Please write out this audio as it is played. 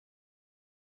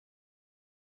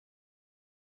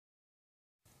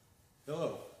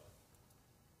Hello,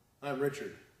 I'm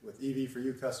Richard with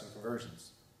EV4U Custom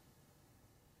Conversions.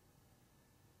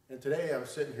 And today I'm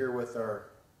sitting here with our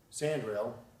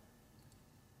Sandrail.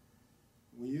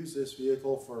 We use this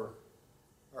vehicle for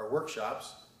our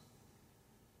workshops,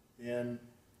 and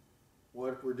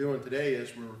what we're doing today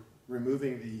is we're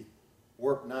removing the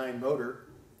Warp 9 motor.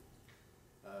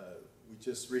 We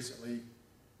just recently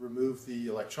removed the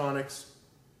electronics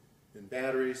and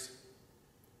batteries,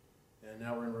 and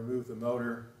now we're going to remove the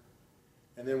motor,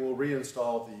 and then we'll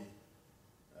reinstall the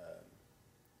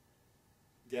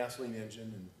gasoline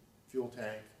engine and fuel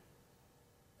tank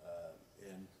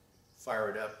and fire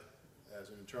it up as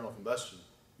an internal combustion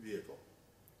vehicle.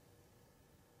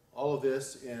 All of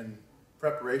this in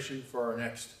preparation for our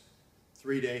next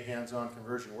 3-day hands-on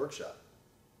conversion workshop.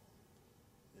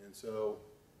 And so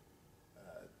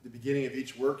the beginning of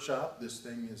each workshop, this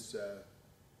thing is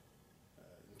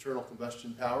internal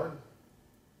combustion powered,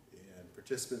 and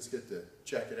participants get to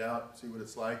check it out, see what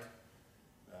it's like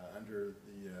under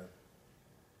the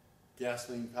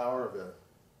gasoline power of a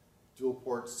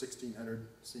dual-port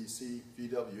 1600cc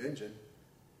VW engine.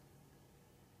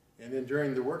 And then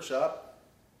during the workshop,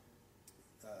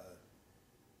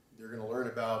 they're going to learn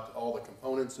about all the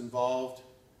components involved,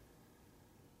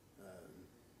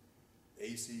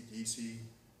 AC, DC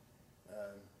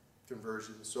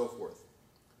conversion, and so forth.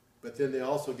 But then they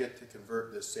also get to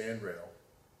convert this Sandrail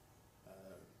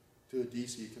to a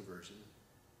DC conversion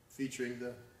featuring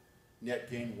the net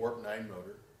gain Warp 9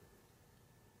 motor.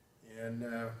 And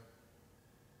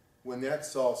when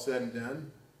that's all said and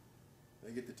done,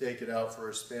 they get to take it out for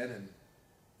a spin and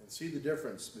see the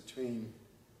difference between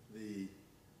the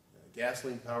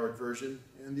gasoline powered version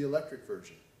and the electric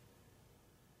version.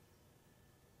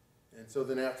 And so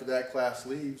then after that class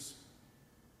leaves,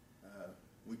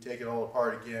 we take it all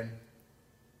apart again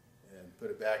and put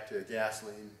it back to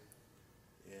gasoline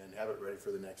and have it ready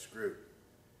for the next group.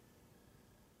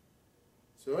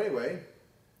 So anyway,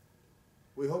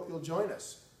 we hope you'll join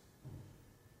us.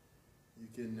 You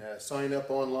can sign up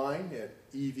online at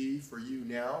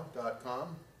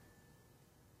ev4unow.com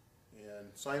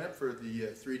and sign up for the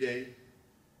 3-day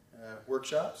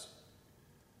workshops.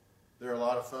 They're a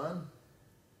lot of fun.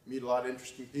 Meet a lot of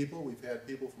interesting people. We've had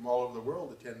people from all over the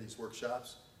world attend these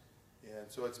workshops, and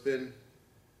so it's been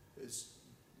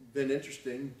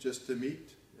interesting just to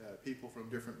meet people from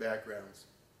different backgrounds.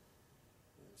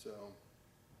 And so,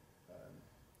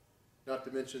 not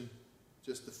to mention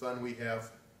just the fun we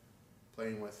have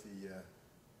playing with the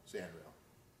Sandrail.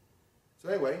 So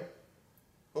anyway,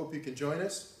 hope you can join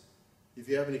us. If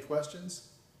you have any questions,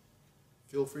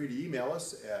 feel free to email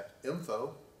us at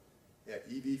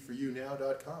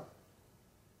info@ev4unow.com.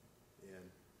 And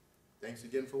thanks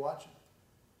again for watching.